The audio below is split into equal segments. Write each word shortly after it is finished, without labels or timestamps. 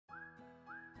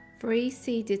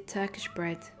Three-seeded Turkish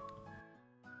bread.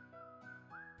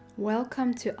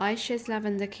 Welcome to Ayşe's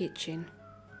Lavender Kitchen.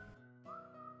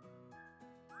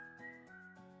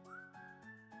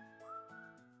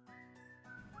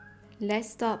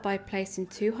 Let's start by placing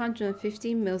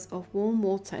 250 ml of warm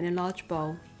water in a large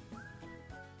bowl,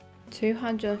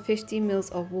 250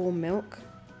 ml of warm milk,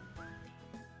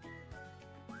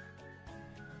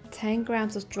 10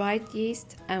 grams of dried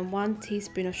yeast and 1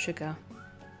 teaspoon of sugar.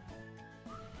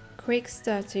 Quick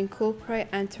stir to incorporate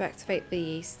and to activate the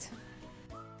yeast.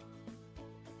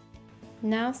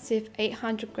 Now sieve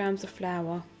 800 grams of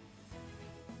flour.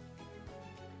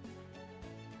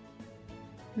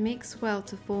 Mix well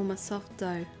to form a soft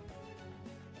dough.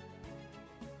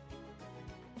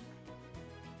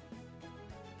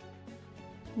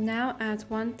 Now add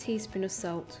 1 teaspoon of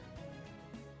salt.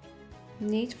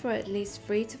 Knead for at least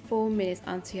 3 to 4 minutes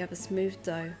until you have a smooth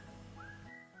dough.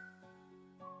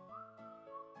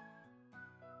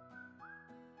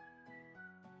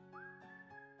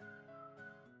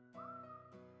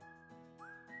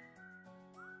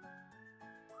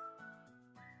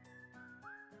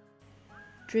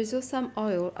 Drizzle some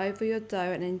oil over your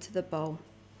dough and into the bowl.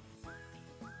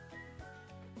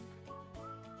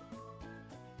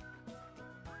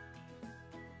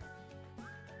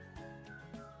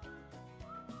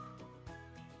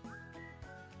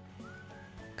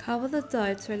 Cover the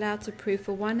dough to allow it to proof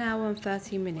for 1 hour and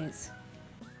 30 minutes.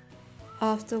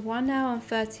 After 1 hour and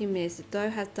 30 minutes, the dough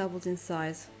has doubled in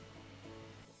size.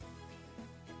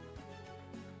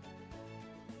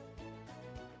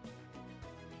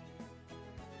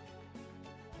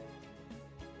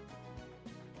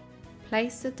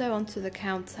 Place the dough onto the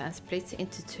counter and split it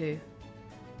into two.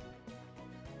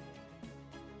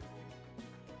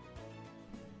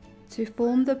 To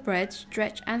form the bread,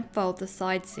 stretch and fold the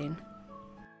sides in.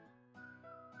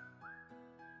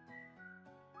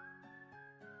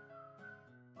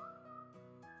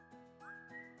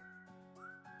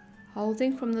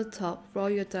 Holding from the top, roll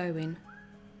your dough in.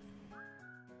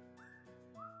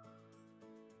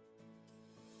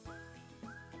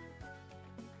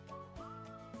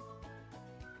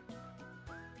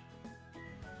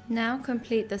 Now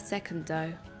complete the second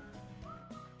dough.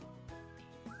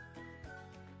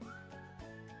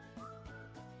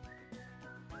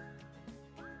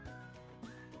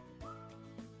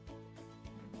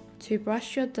 To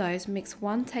brush your doughs, mix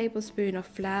 1 tablespoon of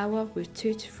flour with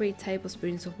 2 to 3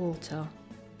 tablespoons of water.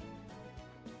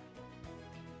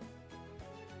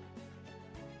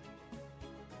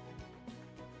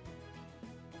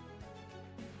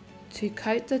 To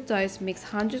coat the doughs, mix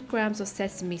 100 grams of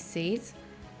sesame seeds,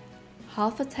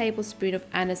 half a tablespoon of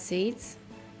aniseeds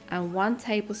and 1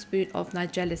 tablespoon of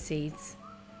nigella seeds.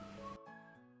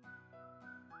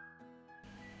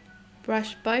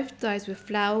 Brush both doughs with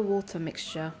flour-water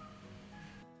mixture.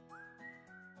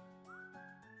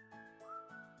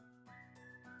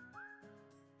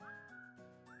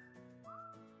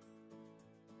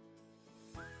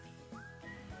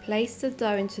 Place the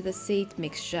dough into the seed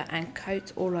mixture and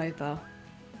coat all over.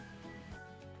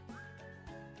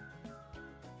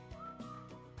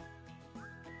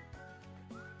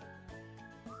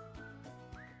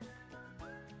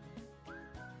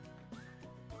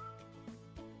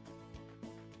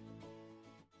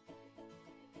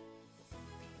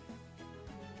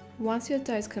 Once your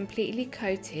dough is completely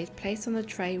coated, place on the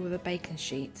tray with a baking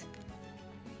sheet.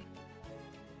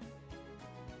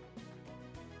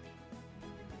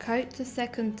 Coat the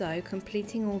second dough,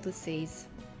 completing all the seeds.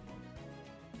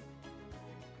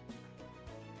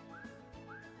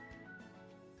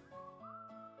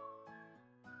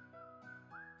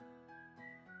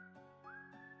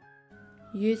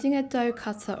 Using a dough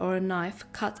cutter or a knife,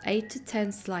 cut 8 to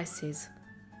 10 slices.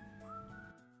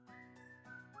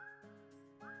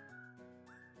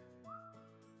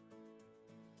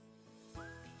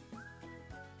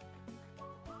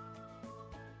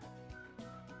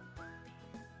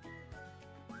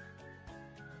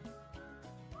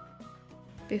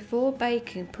 Before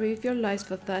baking, prove your loaves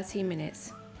for 30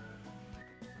 minutes.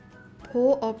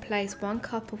 Pour or place 1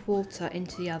 cup of water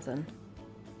into the oven.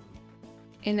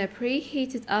 In a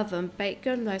preheated oven, bake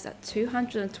your loaves at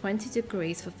 220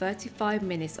 degrees for 35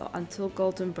 minutes or until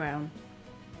golden brown.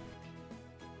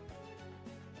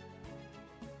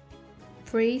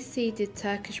 Three-seeded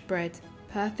Turkish bread,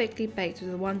 perfectly baked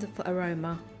with a wonderful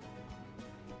aroma.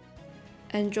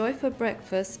 Enjoy for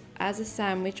breakfast, as a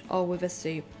sandwich or with a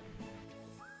soup.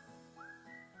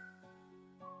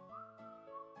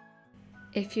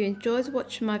 If you enjoyed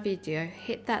watching my video,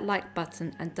 hit that like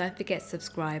button and don't forget to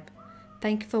subscribe.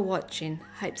 Thank you for watching.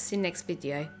 Hope to see you next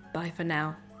video. Bye for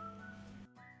now.